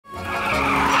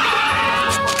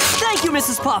you,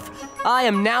 Mrs. Puff. I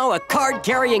am now a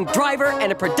card-carrying driver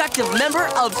and a productive member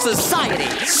of society.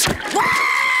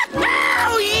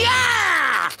 Oh,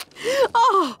 yeah!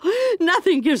 Oh,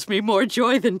 nothing gives me more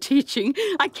joy than teaching.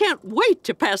 I can't wait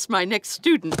to pass my next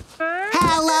student.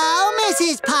 Hello,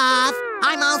 Mrs. Puff.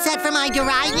 I'm all set for my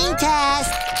driving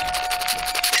test.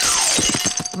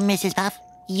 Mrs. Puff,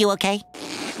 you okay?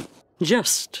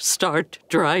 Just start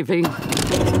driving.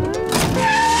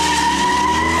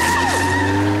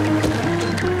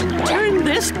 Turn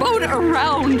this boat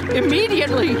around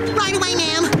immediately. Right away,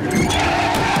 ma'am.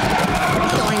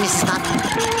 Don't worry, Mrs. Puff.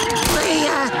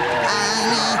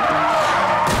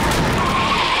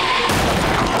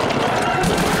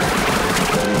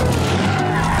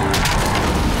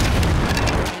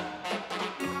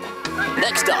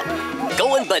 Next up,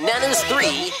 Going Bananas 3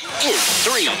 in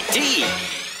 3D.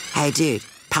 Hey, dude,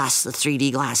 pass the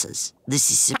 3D glasses. This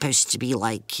is supposed to be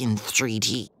like in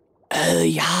 3D.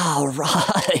 Yeah,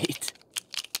 right.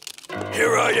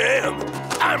 Here I am.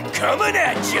 I'm coming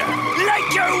at you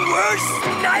like your worst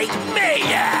nightmare.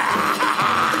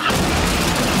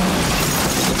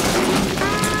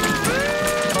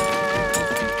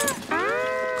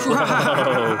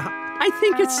 I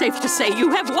think it's safe to say you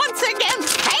have once again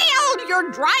failed your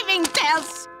driving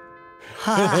test.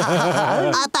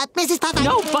 But Mrs. Puff,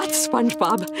 No buts,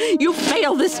 SpongeBob. You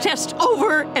fail this test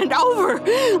over and over.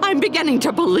 I'm beginning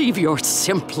to believe you're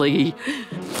simply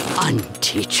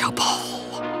unteachable.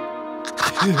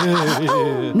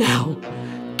 Now,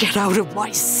 get out of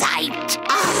my sight.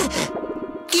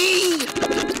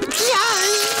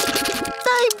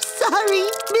 I'm sorry,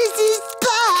 Mrs.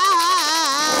 Puff.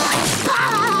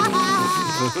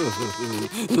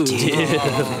 Dude,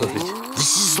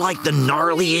 this is like the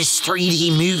gnarliest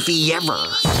 3D movie ever.